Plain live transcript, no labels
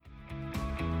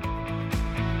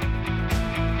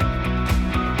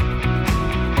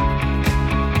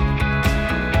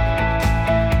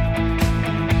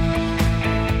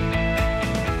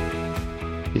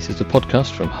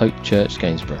podcast from Hope Church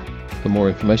Gainsborough. For more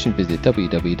information, visit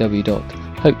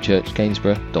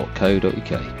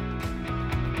www.hopechurchgainsborough.co.uk.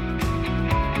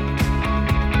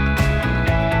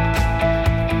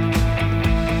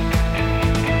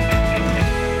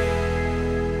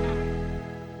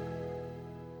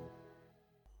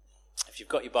 If you've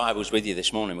got your Bibles with you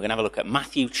this morning, we're going to have a look at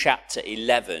Matthew chapter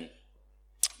 11,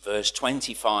 verse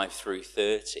 25 through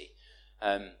 30.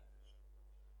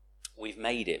 We've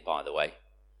made it, by the way.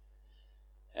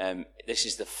 This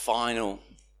is the final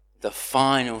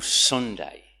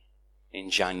Sunday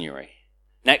in January.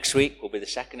 Next week will be the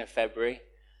 2nd of February.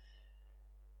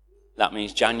 That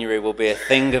means January will be a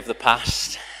thing of the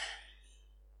past.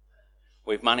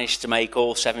 We've managed to make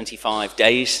all 75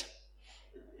 days,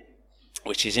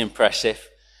 which is impressive.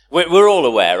 We're all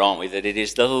aware, aren't we, that it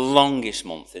is the longest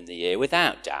month in the year,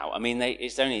 without doubt. I mean,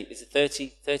 is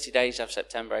it 30 days of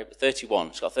September, April? 31.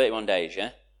 It's got 31 days,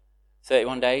 yeah?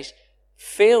 31 days.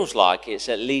 Feels like it's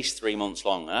at least 3 months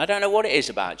long. And I don't know what it is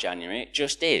about January. It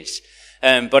just is.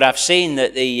 But I've seen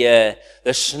that the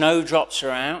snowdrops are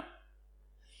out.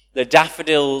 The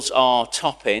daffodils are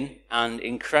topping. And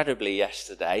incredibly,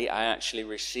 yesterday, I actually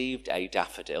received a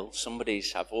daffodil.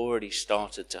 Somebody's have already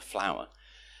started to flower.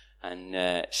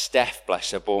 And Steph,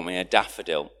 bless her, bought me a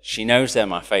daffodil. She knows they're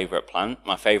my favourite plant,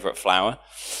 my favourite flower.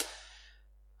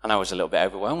 And I was a little bit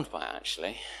overwhelmed by it,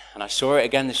 actually. And I saw it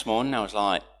again this morning. I was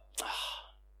like,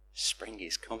 spring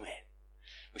is coming,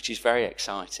 which is very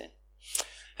exciting.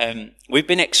 We've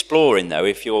been exploring, though,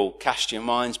 if you'll cast your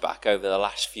minds back over the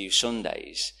last few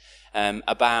Sundays,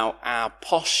 about our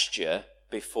posture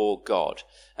before God.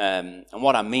 And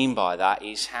what I mean by that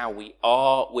is how we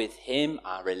are with Him,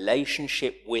 our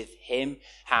relationship with Him,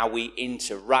 how we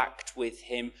interact with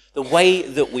Him, the way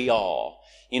that we are.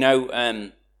 You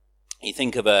know, you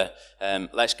think of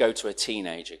let's go to a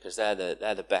teenager, because they're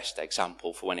the best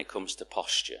example for when it comes to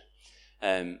posture.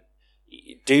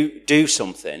 Do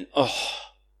something.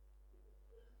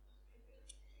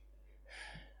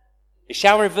 Is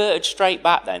shower reverted straight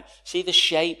back then? See the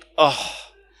shape?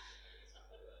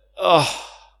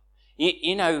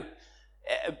 You know,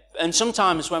 and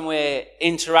sometimes when we're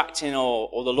interacting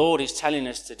or the Lord is telling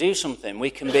us to do something,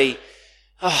 we can be,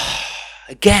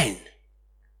 again.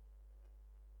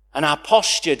 And our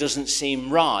posture doesn't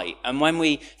seem right. And when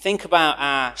we think about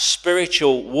our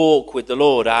spiritual walk with the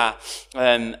Lord, our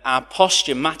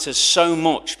posture matters so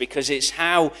much, because it's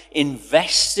how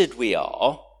invested we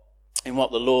are in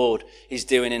what the Lord is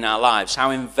doing in our lives,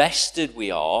 how invested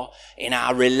we are in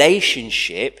our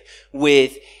relationship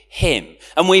with Him.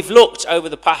 And we've looked over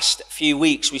the past few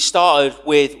weeks, we started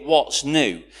with what's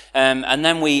new. And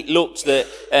then we looked at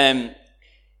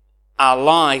our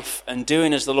life and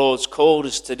doing as the Lord's called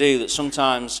us to do, that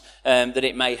sometimes that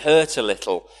it may hurt a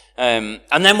little. And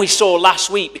then we saw last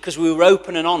week, because we were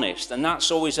open and honest, and that's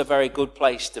always a very good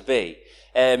place to be,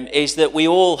 is that we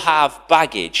all have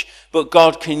baggage, but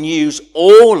God can use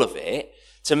all of it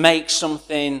to make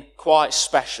something quite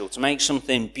special, to make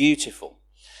something beautiful.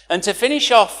 And to finish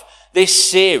off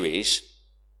this series,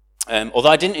 although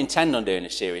I didn't intend on doing a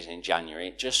series in January,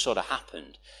 it just sort of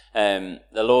happened.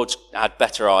 The Lord's had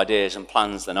better ideas and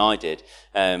plans than I did.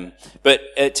 But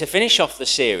to finish off the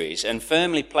series and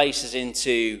firmly place us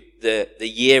into the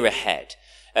year ahead,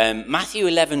 Matthew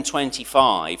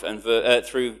 11:25 and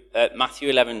through Matthew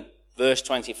 11 verse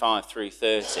 25 through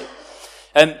 30,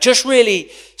 just really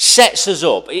sets us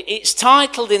up. It's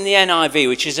titled in the NIV,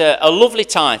 which is a lovely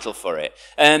title for it,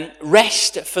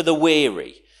 Rest for the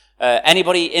Weary.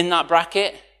 Anybody in that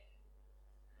bracket?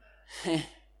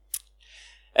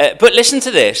 But listen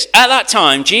to this. At that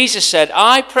time, Jesus said,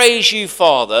 I praise you,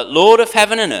 Father, Lord of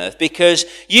heaven and earth, because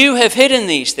you have hidden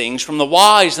these things from the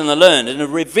wise and the learned and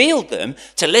have revealed them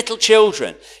to little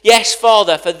children. Yes,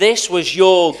 Father, for this was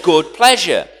your good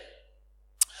pleasure.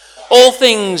 All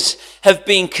things have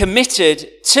been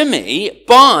committed to me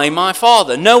by my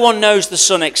Father. No one knows the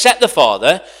Son except the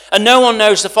Father, and no one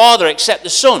knows the Father except the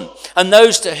Son, and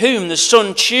those to whom the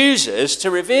Son chooses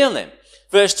to reveal him.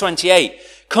 Verse 28,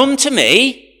 come to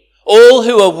me, all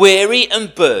who are weary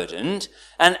and burdened,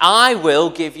 and I will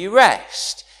give you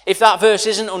rest. If that verse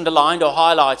isn't underlined or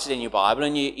highlighted in your Bible,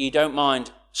 and you don't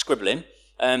mind scribbling,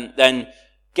 then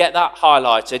get that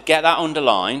highlighted, get that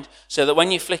underlined, so that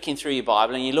when you're flicking through your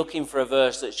Bible and you're looking for a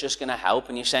verse that's just going to help,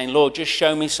 and you're saying, Lord, just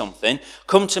show me something,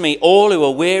 come to me, all who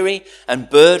are weary and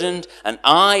burdened, and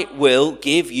I will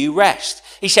give you rest.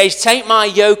 He says, take my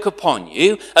yoke upon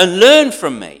you and learn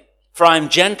from me, for I am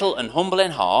gentle and humble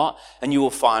in heart, and you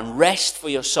will find rest for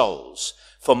your souls.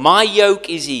 For my yoke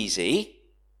is easy,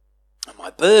 and my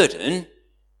burden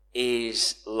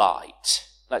is light.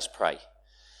 Let's pray.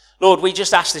 Lord, we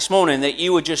just ask this morning that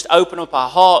you would just open up our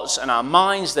hearts and our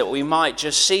minds, that we might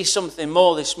just see something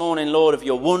more this morning, Lord, of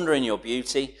your wonder and your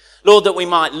beauty. Lord, that we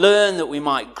might learn, that we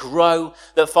might grow,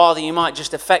 that, Father, you might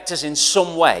just affect us in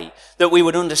some way, that we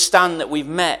would understand that we've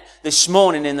met this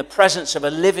morning in the presence of a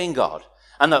living God,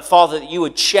 and that, Father, that you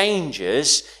would change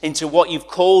us into what you've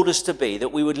called us to be,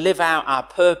 that we would live out our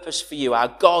purpose for you,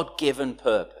 our God-given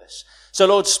purpose. So,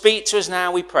 Lord, speak to us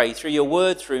now, we pray, through your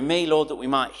word, through me, Lord, that we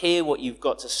might hear what you've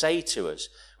got to say to us.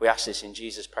 We ask this in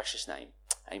Jesus' precious name.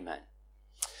 Amen.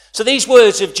 So these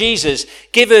words of Jesus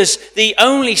give us the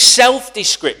only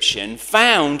self-description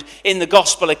found in the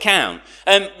gospel account.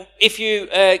 If you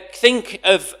think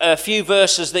of a few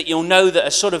verses that you'll know that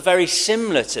are sort of very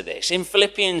similar to this, in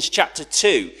Philippians chapter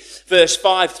 2, verse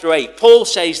 5 through 8, Paul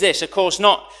says this, of course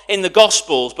not in the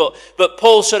Gospels, but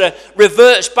Paul sort of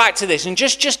reverts back to this and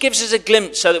just gives us a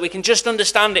glimpse so that we can just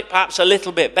understand it perhaps a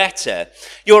little bit better.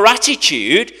 Your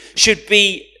attitude should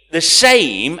be the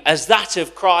same as that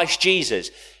of Christ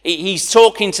Jesus. He's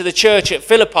talking to the church at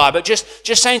Philippi, but just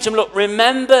saying to them, look,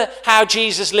 remember how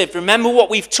Jesus lived. Remember what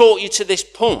we've taught you to this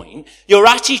point. Your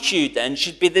attitude then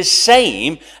should be the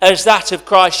same as that of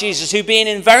Christ Jesus, who being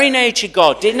in very nature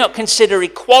God, did not consider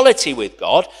equality with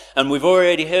God. And we've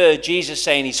already heard Jesus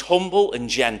saying he's humble and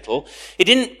gentle. He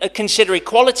didn't consider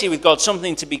equality with God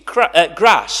something to be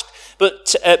grasped,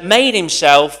 but made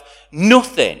himself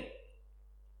nothing,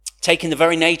 taking the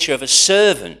very nature of a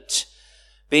servant,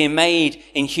 being made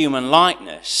in human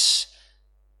likeness.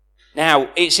 Now,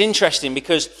 it's interesting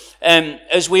because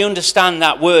as we understand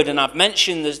that word, and I've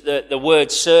mentioned the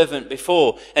word servant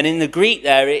before, and in the Greek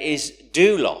there it is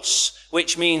doulos,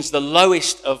 which means the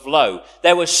lowest of low.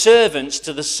 There were servants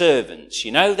to the servants,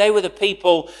 you know. They were the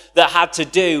people that had to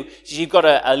do. So you've got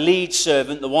a lead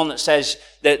servant, the one that says,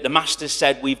 that the master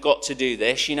said, we've got to do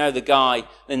this. You know, the guy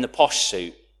in the posh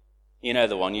suit. You know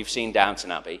the one, you've seen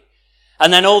Downton Abbey.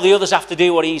 And then all the others have to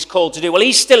do what he's called to do. Well,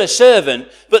 he's still a servant,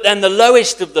 but then the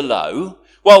lowest of the low,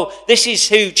 well, this is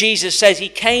who Jesus says he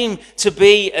came to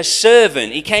be a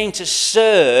servant. He came to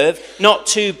serve, not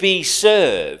to be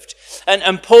served.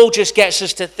 And Paul just gets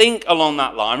us to think along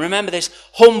that line. Remember this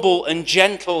humble and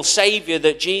gentle Saviour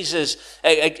that Jesus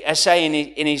is saying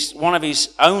in one of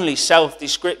his only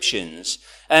self-descriptions.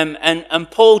 And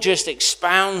Paul just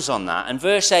expounds on that. And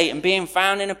verse 8, and being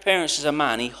found in appearance as a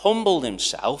man, he humbled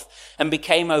himself and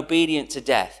became obedient to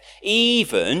death,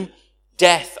 even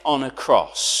death on a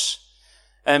cross.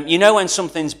 You know when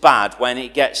something's bad, when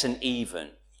it gets an even.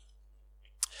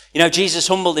 You know, Jesus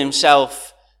humbled himself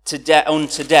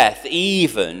unto death,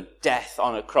 even death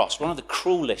on a cross. One of the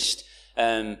cruelest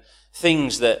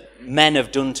things that men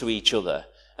have done to each other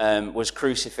was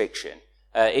crucifixion.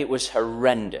 It was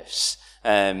horrendous.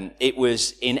 It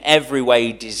was in every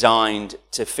way designed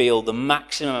to feel the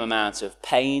maximum amount of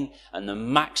pain and the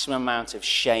maximum amount of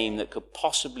shame that could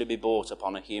possibly be brought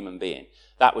upon a human being.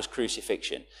 That was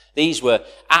crucifixion. These were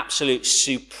absolute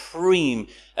supreme,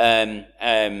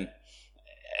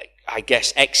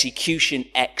 execution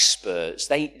experts.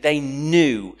 They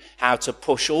knew how to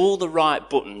push all the right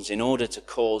buttons in order to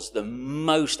cause the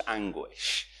most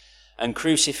anguish. And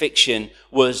crucifixion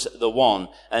was the one.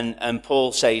 And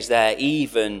Paul says there,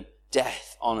 even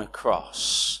death on a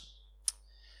cross.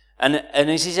 And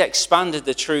as he's expanded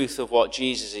the truth of what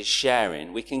Jesus is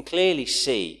sharing, we can clearly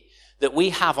see that we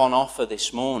have on offer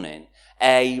this morning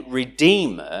a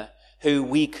Redeemer who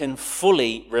we can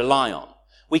fully rely on.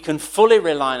 We can fully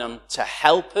rely on him to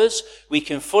help us. We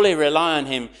can fully rely on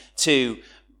him to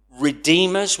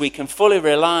redeem us. We can fully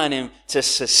rely on him to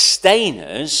sustain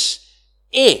us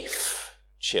if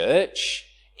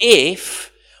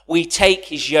we take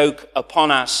his yoke upon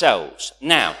ourselves.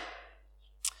 Now,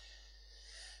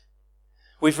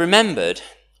 we've remembered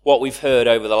what we've heard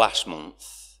over the last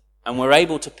month, and we're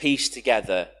able to piece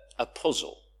together a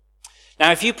puzzle.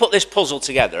 Now, if you put this puzzle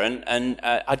together, and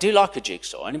I do like a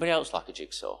jigsaw. Anybody else like a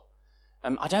jigsaw?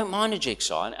 I don't mind a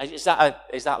jigsaw. Is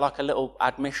that like a little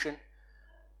admission?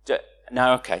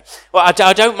 No, okay. Well,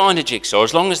 I don't mind a jigsaw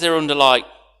as long as they're under like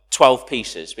 12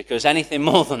 pieces, because anything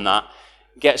more than that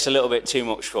gets a little bit too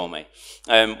much for me.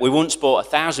 We once bought a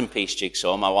 1,000-piece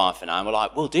jigsaw, my wife and I, and we're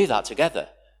like, we'll do that together.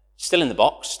 Still in the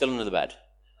box, still under the bed,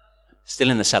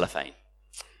 still in the cellophane.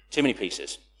 Too many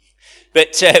pieces.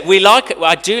 But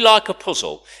I do like a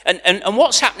puzzle. And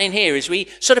what's happening here is we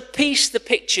sort of piece the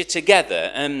picture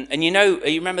together. And you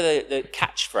remember the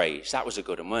catchphrase? That was a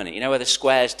good one, wasn't it? You know, where the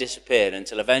squares disappeared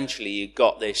until eventually you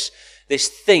got this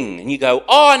thing, and you go,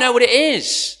 oh, I know what it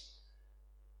is.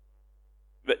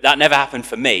 But that never happened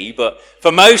for me, but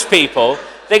for most people,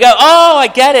 they go, oh, I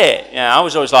get it. Yeah, I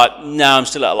was always like, no, I'm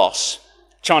still at a loss.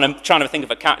 Trying to think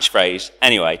of a catchphrase.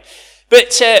 Anyway.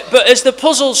 But as the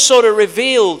puzzle's sort of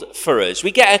revealed for us,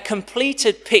 we get a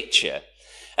completed picture.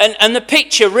 And the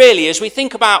picture really, as we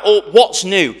think about what's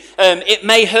new, it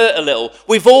may hurt a little.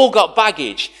 We've all got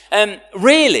baggage.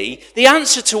 Really, the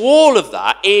answer to all of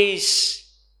that is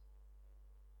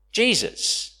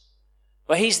Jesus.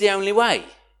 Well, he's the only way.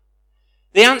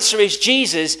 The answer is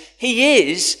Jesus. He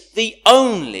is the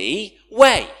only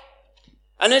way.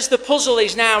 And as the puzzle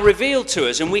is now revealed to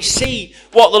us and we see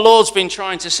what the Lord's been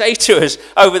trying to say to us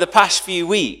over the past few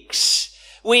weeks,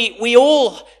 we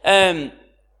all, I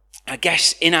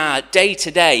guess, in our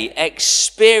day-to-day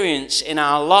experience in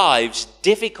our lives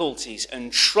difficulties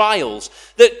and trials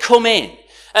that come in.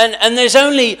 And there's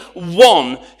only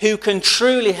one who can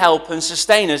truly help and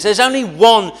sustain us. There's only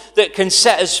one that can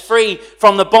set us free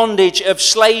from the bondage of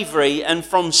slavery and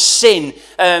from sin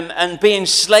and being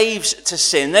slaves to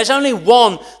sin. There's only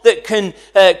one that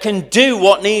can do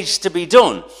what needs to be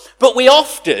done. But we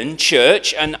often,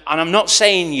 church, and I'm not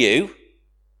saying you,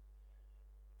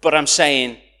 but I'm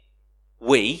saying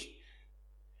we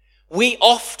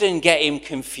often get him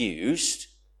confused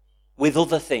with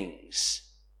other things.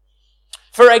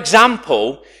 For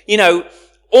example,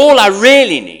 all I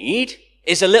really need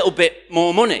is a little bit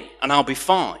more money and I'll be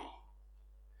fine.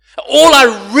 All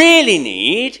I really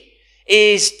need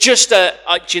is just a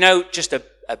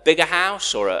bigger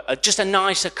house or just a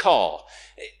nicer car.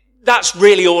 That's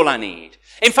really all I need.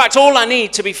 In fact, all I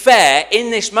need, to be fair,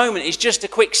 in this moment is just a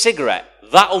quick cigarette.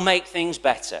 That'll make things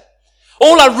better.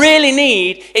 All I really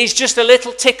need is just a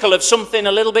little tickle of something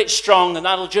a little bit strong and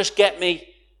that'll just get me.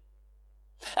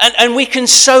 And we can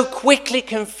so quickly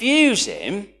confuse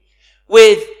him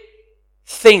with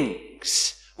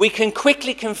things. We can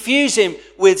quickly confuse him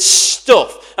with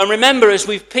stuff. And remember, as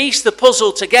we've pieced the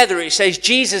puzzle together, it says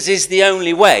Jesus is the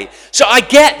only way. So I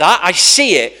get that, I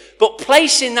see it, but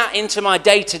placing that into my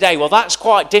day-to-day, well, that's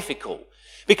quite difficult.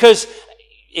 Because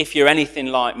if you're anything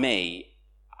like me,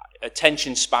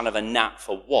 attention span of a gnat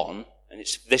for one, and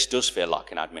this does feel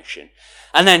like an admission.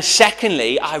 And then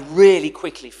secondly, I really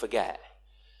quickly forget.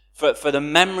 For the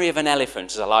memory of an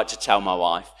elephant, as I like to tell my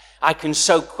wife, I can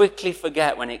so quickly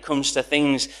forget when it comes to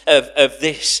things of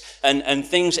this and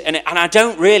things, and I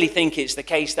don't really think it's the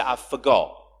case that I've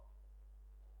forgot.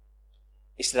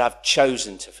 It's that I've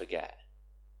chosen to forget.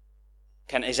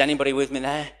 Is anybody with me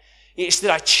there? It's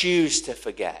that I choose to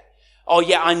forget. Oh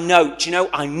yeah, I know. Do you know?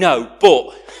 I know,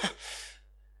 but...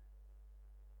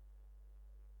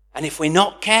 And if we're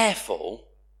not careful,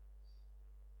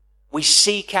 we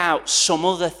seek out some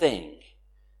other thing,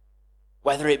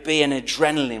 whether it be an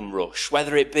adrenaline rush,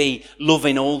 whether it be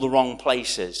loving all the wrong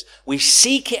places. We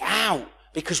seek it out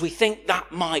because we think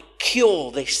that might cure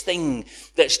this thing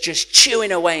that's just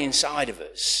chewing away inside of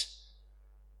us.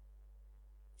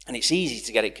 And it's easy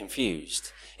to get it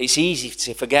confused. It's easy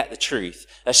to forget the truth,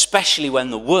 especially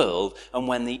when the world and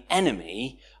when the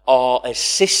enemy are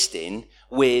assisting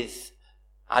with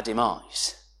our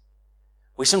demise.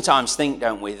 We sometimes think,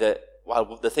 don't we, that,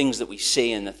 well, the things that we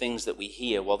see and the things that we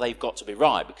hear, well, they've got to be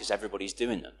right because everybody's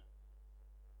doing them.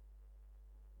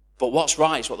 But what's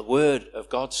right is what the Word of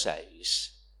God says.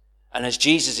 And as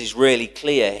Jesus is really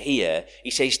clear here,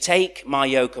 he says, take my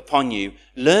yoke upon you,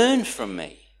 learn from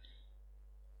me.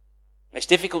 It's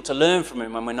difficult to learn from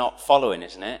him when we're not following,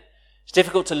 isn't it? It's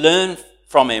difficult to learn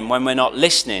from him when we're not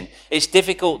listening. It's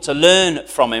difficult to learn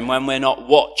from him when we're not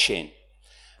watching.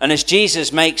 And as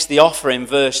Jesus makes the offer in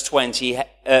verse 28,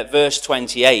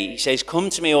 he says, come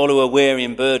to me all who are weary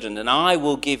and burdened, and I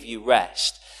will give you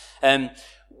rest.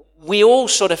 We all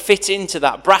sort of fit into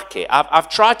that bracket. I've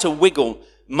tried to wiggle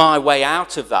my way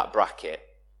out of that bracket.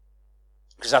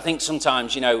 Because I think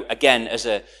sometimes, again, as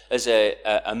a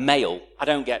male, I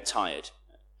don't get tired.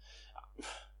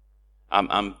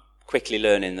 I'm quickly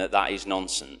learning that is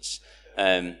nonsense.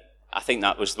 I think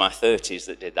that was my 30s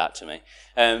that did that to me.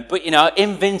 But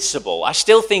invincible. I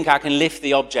still think I can lift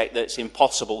the object that's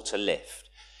impossible to lift.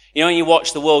 When you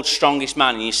watch The World's Strongest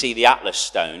Man and you see the Atlas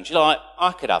stones, you're like,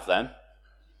 I could have them.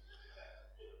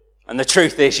 And the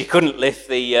truth is, you couldn't lift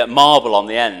the marble on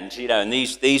the end, and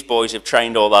these boys have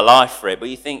trained all their life for it. But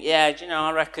you think, yeah,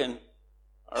 I reckon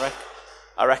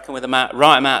with the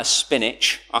right amount of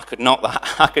spinach, I could knock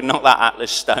that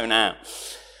Atlas stone out.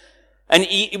 And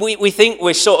we think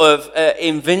we're sort of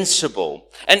invincible.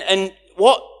 And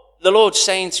what the Lord's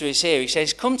saying to us here, he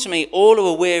says, come to me, all who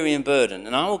are weary and burdened,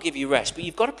 and I will give you rest. But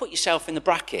you've got to put yourself in the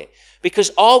bracket.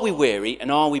 Because are we weary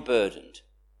and are we burdened?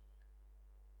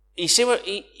 You see what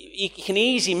you can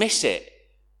easily miss it.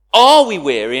 Are we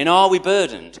weary and are we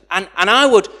burdened? And I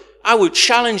would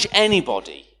challenge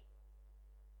anybody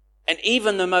and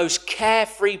even the most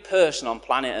carefree person on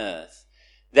planet Earth,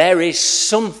 there is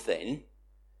something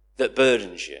that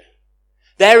burdens you.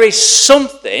 There is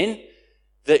something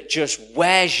that just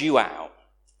wears you out.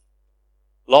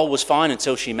 Lol was fine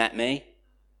until she met me.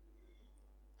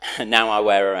 And now I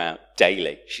wear her out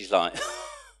daily. She's like, do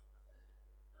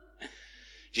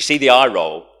you see the eye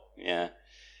roll? Yeah.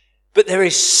 But there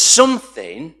is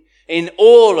something in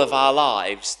all of our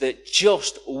lives that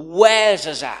just wears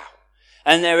us out.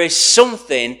 And there is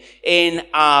something in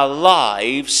our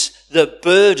lives that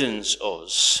burdens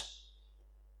us.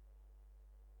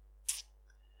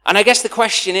 And I guess the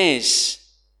question is,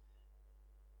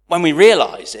 when we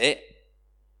realize it,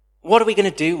 what are we going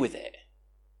to do with it?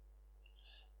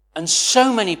 And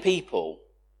so many people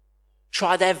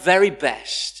try their very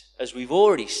best, as we've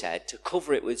already said, to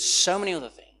cover it with so many other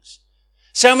things.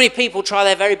 So many people try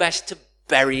their very best to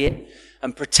bury it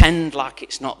and pretend like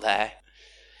it's not there.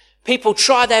 People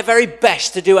try their very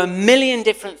best to do a million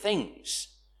different things.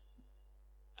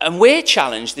 And we're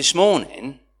challenged this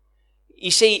morning.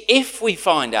 You see, if we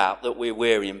find out that we're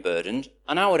weary and burdened,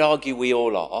 and I would argue we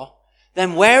all are,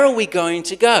 then where are we going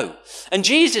to go? And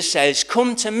Jesus says,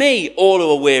 come to me, all who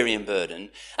are weary and burdened.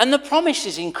 And the promise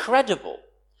is incredible.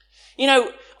 You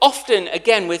know, often,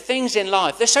 again, with things in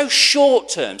life, they're so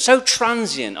short-term, so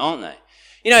transient, aren't they?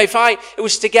 You know, if I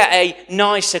was to get a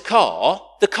nicer car,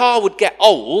 the car would get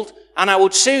old, and I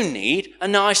would soon need a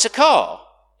nicer car.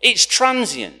 It's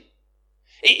transient.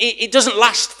 It doesn't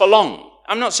last for long.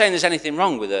 I'm not saying there's anything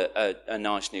wrong with a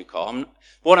nice new car.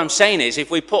 What I'm saying is, if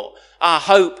we put our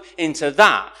hope into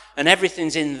that, and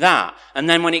everything's in that, and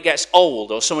then when it gets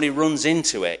old or somebody runs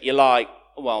into it, you're like,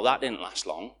 well, that didn't last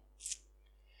long.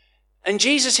 And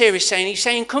Jesus here is saying, he's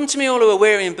saying, come to me all who are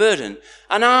weary and burdened,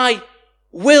 and I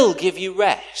will give you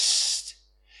rest.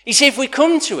 You see, if we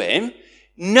come to him,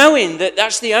 knowing that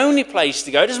that's the only place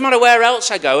to go, it doesn't matter where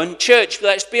else I go, and church,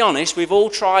 let's be honest, we've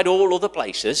all tried all other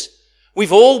places.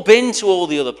 We've all been to all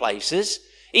the other places.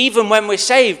 Even when we're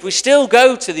saved, we still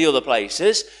go to the other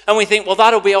places, and we think, well,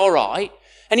 that'll be all right.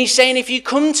 And he's saying, if you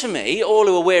come to me, all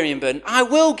who are weary and burdened, I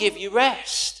will give you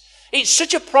rest. It's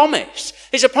such a promise.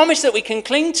 It's a promise that we can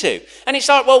cling to. And it's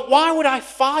like, well, why would I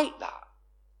fight that?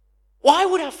 Why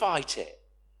would I fight it?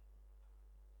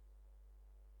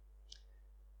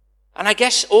 And I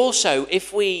guess also,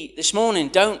 if we, this morning,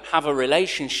 don't have a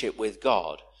relationship with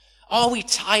God, are we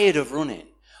tired of running?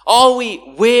 Are we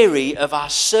weary of our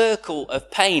circle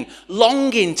of pain,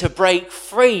 longing to break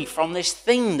free from this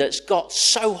thing that's got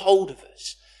so hold of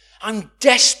us? I'm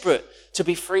desperate to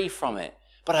be free from it,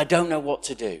 but I don't know what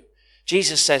to do.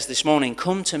 Jesus says this morning,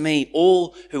 come to me,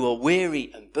 all who are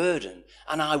weary and burdened,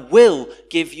 and I will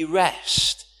give you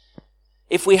rest.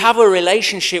 If we have a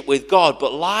relationship with God,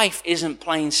 but life isn't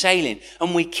plain sailing,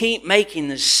 and we keep making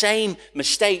the same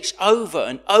mistakes over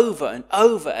and over and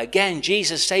over again,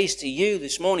 Jesus says to you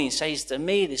this morning, says to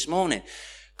me this morning,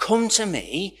 come to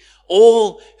me,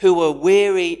 all who are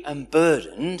weary and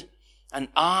burdened, and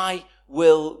I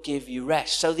will give you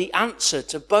rest. So the answer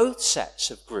to both sets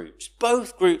of groups,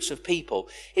 both groups of people,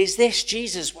 is this: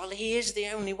 Jesus, well, he is the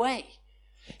only way.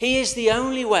 He is the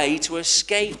only way to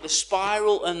escape the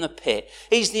spiral and the pit.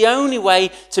 He's the only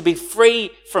way to be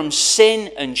free from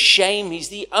sin and shame. He's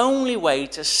the only way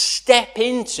to step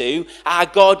into our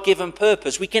God-given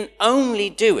purpose. We can only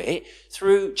do it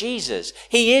through Jesus.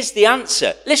 He is the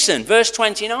answer. Listen, verse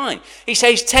 29. He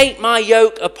says, take my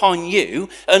yoke upon you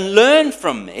and learn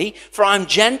from me, for I'm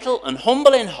gentle and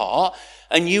humble in heart,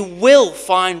 and you will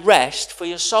find rest for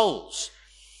your souls.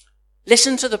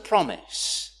 Listen to the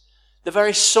promise. The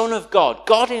very Son of God,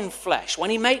 God in flesh,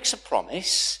 when he makes a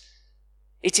promise,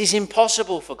 it is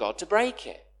impossible for God to break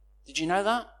it. Did you know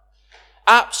that?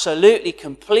 Absolutely,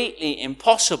 completely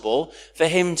impossible for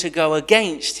him to go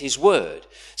against his word.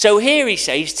 So here he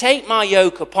says, take my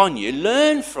yoke upon you,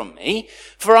 learn from me,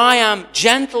 for I am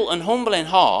gentle and humble in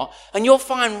heart, and you'll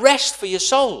find rest for your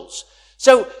souls.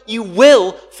 So you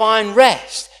will find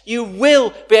rest. You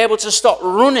will be able to stop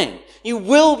running. You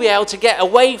will be able to get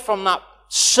away from that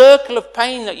circle of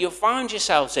pain that you'll find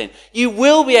yourselves in. You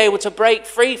will be able to break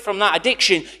free from that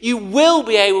addiction. You will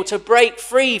be able to break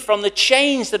free from the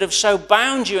chains that have so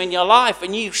bound you in your life.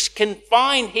 And you can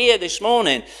find here this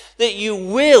morning that you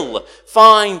will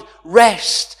find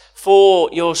rest for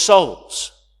your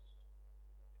souls.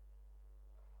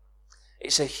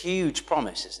 It's a huge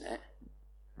promise, isn't it?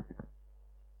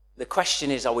 The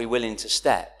question is, are we willing to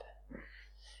step?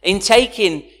 In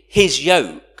taking his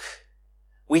yoke,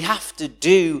 we have to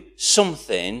do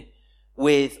something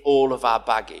with all of our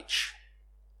baggage.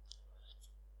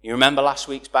 You remember last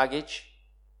week's baggage?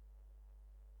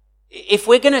 if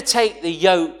we're going to take the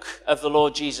yoke of the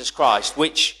Lord Jesus Christ,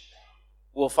 which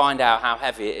we'll find out how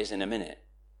heavy it is in a minute,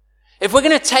 if we're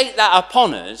going to take that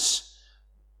upon us,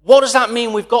 what does that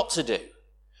mean we've got to do?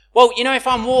 Well, if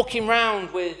I'm walking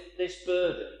around with this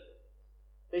burden,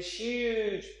 this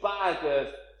huge bag of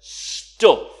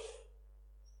stuff,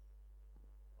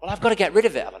 well, I've got to get rid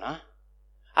of it, haven't I?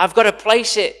 I've got to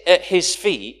place it at his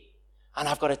feet, and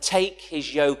I've got to take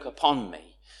his yoke upon me.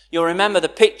 You'll remember the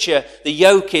picture, the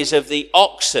yoke is of the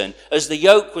oxen. As the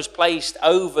yoke was placed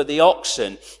over the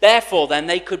oxen, therefore then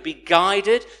they could be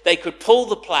guided, they could pull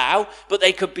the plough, but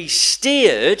they could be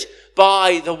steered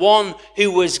by the one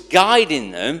who was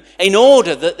guiding them in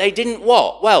order that they didn't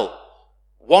what? Well,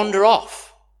 wander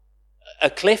off. A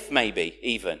cliff maybe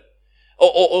even.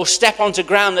 Or step onto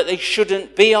ground that they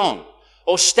shouldn't be on.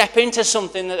 Or step into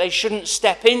something that they shouldn't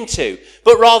step into.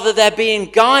 But rather they're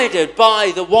being guided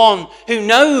by the one who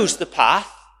knows the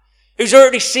path, who's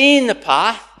already seen the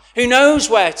path, who knows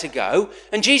where to go.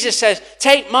 And Jesus says,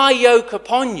 take my yoke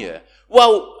upon you.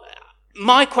 Well,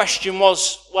 my question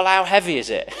was, well, how heavy is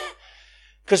it?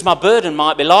 Because my burden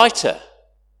might be lighter.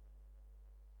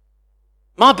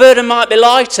 My burden might be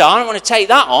lighter. I don't want to take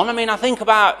that on. I mean, I think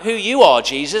about who you are,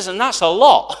 Jesus, and that's a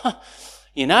lot.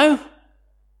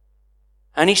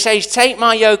 And he says, take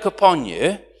my yoke upon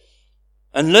you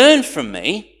and learn from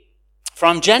me, for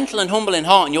I'm gentle and humble in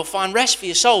heart, and you'll find rest for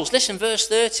your souls. Listen, verse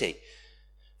 30.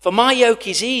 For my yoke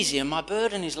is easy and my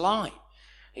burden is light.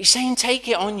 He's saying, take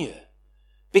it on you,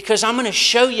 because I'm going to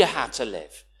show you how to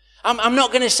live. I'm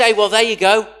not going to say, well, there you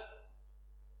go.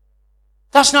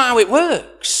 That's not how it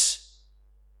works.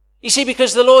 You see,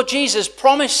 because the Lord Jesus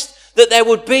promised that there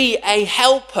would be a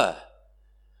helper,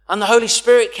 and the Holy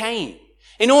Spirit came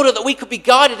in order that we could be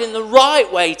guided in the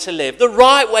right way to live, the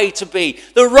right way to be,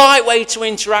 the right way to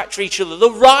interact with each other,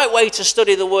 the right way to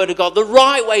study the Word of God, the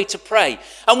right way to pray.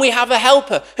 And we have a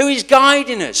helper who is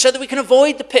guiding us so that we can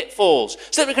avoid the pitfalls,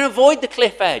 so that we can avoid the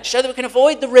cliff edge, so that we can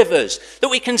avoid the rivers, that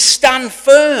we can stand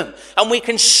firm and we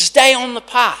can stay on the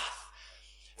path.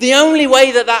 The only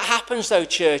way that happens, though,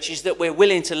 church, is that we're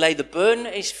willing to lay the burden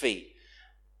at his feet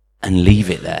and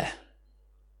leave it there.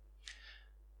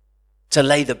 To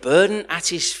lay the burden at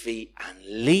his feet and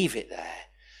leave it there.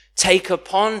 Take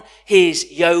upon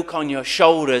his yoke on your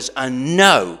shoulders and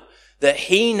know that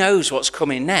he knows what's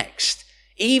coming next,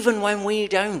 even when we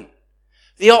don't.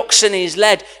 The oxen is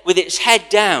led with its head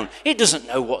down. It doesn't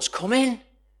know what's coming.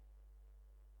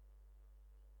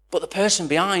 But the person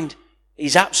behind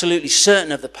is absolutely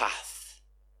certain of the path.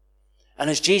 And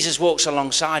as Jesus walks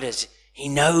alongside us, he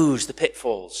knows the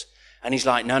pitfalls. And he's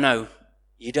like, no,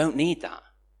 you don't need that.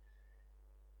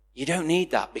 You don't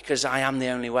need that, because I am the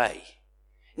only way.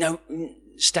 No,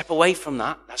 step away from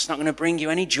that. That's not going to bring you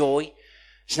any joy.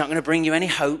 It's not going to bring you any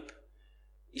hope.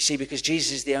 You see, because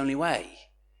Jesus is the only way.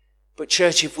 But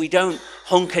church, if we don't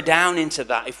hunker down into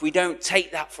that, if we don't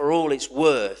take that for all it's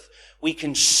worth, we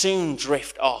can soon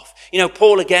drift off.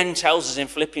 Paul again tells us in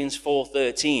Philippians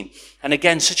 4:13, and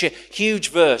again, such a huge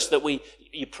verse that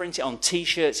you print it on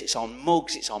t-shirts, it's on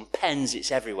mugs, it's on pens,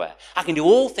 it's everywhere. I can do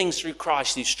all things through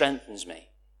Christ who strengthens me.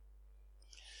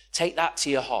 Take that to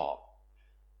your heart.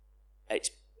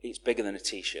 It's bigger than a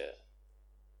t-shirt.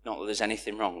 Not that there's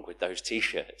anything wrong with those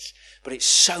t-shirts, but it's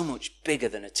so much bigger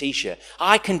than a t-shirt.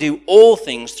 I can do all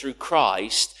things through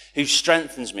Christ who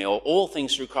strengthens me, or all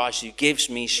things through Christ who gives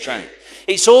me strength.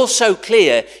 It's all so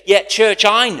clear, yet church,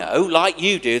 I know, like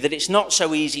you do, that it's not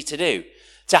so easy to do.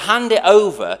 To hand it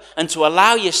over and to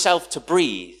allow yourself to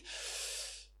breathe,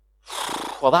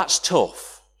 well, that's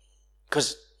tough,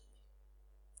 because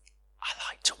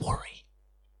to worry.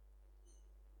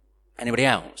 Anybody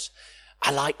else?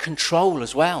 I like control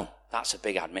as well. That's a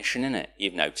big admission, isn't it?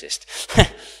 You've noticed.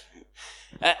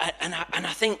 and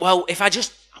I think, well, if I'm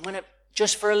going to,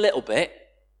 just for a little bit,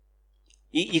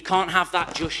 you can't have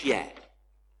that just yet.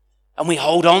 And we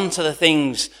hold on to the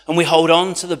things, and we hold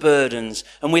on to the burdens,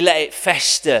 and we let it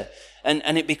fester,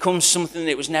 and it becomes something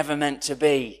that it was never meant to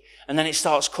be. And then it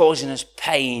starts causing us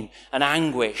pain and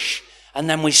anguish. And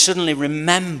then we suddenly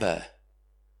remember,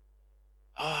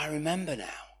 I remember now.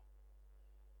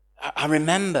 I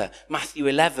remember Matthew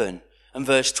 11 and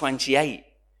verse 28.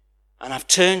 And I've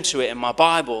turned to it in my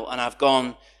Bible and I've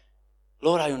gone,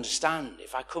 Lord, I understand.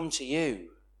 If I come to you,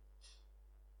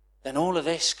 then all of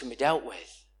this can be dealt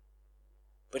with.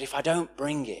 But if I don't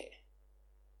bring it,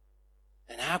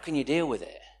 then how can you deal with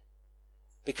it?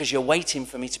 Because you're waiting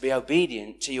for me to be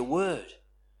obedient to your word.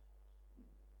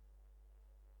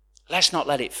 Let's not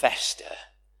let it fester.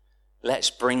 Let's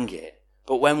bring it.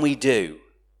 But when we do,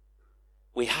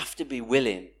 we have to be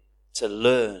willing to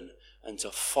learn and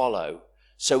to follow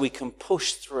so we can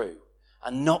push through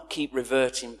and not keep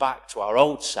reverting back to our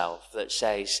old self that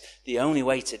says the only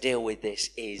way to deal with this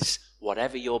is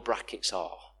whatever your brackets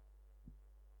are.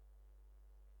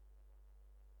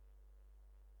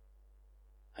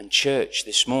 And church,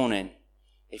 this morning,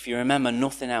 if you remember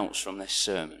nothing else from this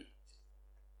sermon,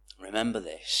 remember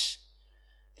this.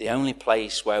 The only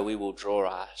place where we will draw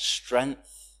our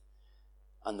strength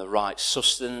and the right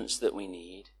sustenance that we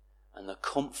need and the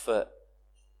comfort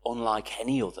unlike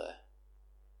any other,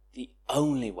 the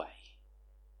only way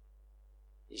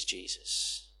is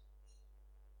Jesus.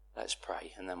 Let's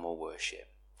pray and then we'll worship.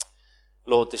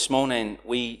 Lord, this morning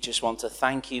we just want to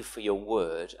thank you for your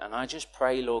word, and I just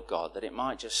pray, Lord God, that it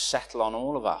might just settle on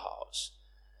all of our hearts.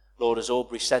 Lord, as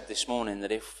Aubrey said this morning,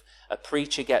 that if a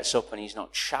preacher gets up and he's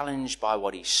not challenged by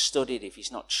what he's studied, if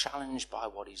he's not challenged by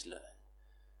what he's learned,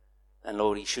 then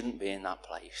Lord, he shouldn't be in that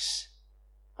place.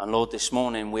 And Lord, this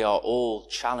morning we are all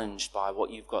challenged by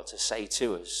what you've got to say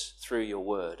to us through your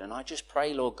word. And I just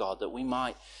pray, Lord God, that we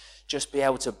might just be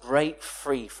able to break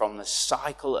free from the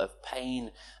cycle of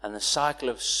pain and the cycle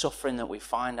of suffering that we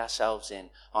find ourselves in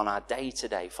on our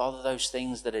day-to-day. Father, those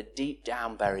things that are deep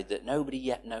down buried that nobody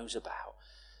yet knows about.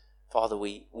 Father,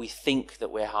 we think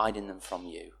that we're hiding them from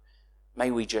you. May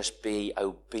we just be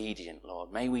obedient,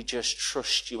 Lord. May we just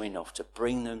trust you enough to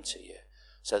bring them to you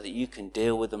so that you can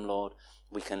deal with them, Lord.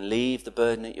 We can leave the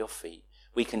burden at your feet.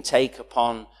 We can take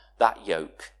upon that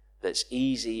yoke that's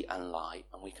easy and light,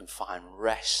 and we can find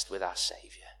rest with our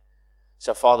Saviour.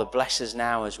 So, Father, bless us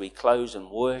now as we close and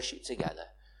worship together.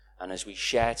 And as we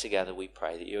share together, we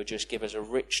pray that you'll just give us a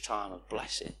rich time of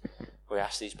blessing. We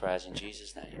ask these prayers in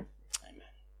Jesus' name.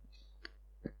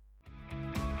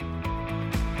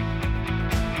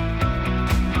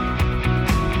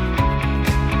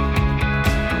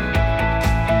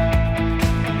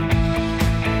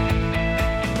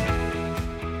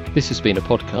 This has been a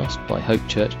podcast by Hope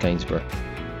Church Gainsborough.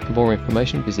 For more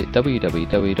information, visit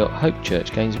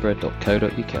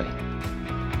www.hopechurchgainsborough.co.uk.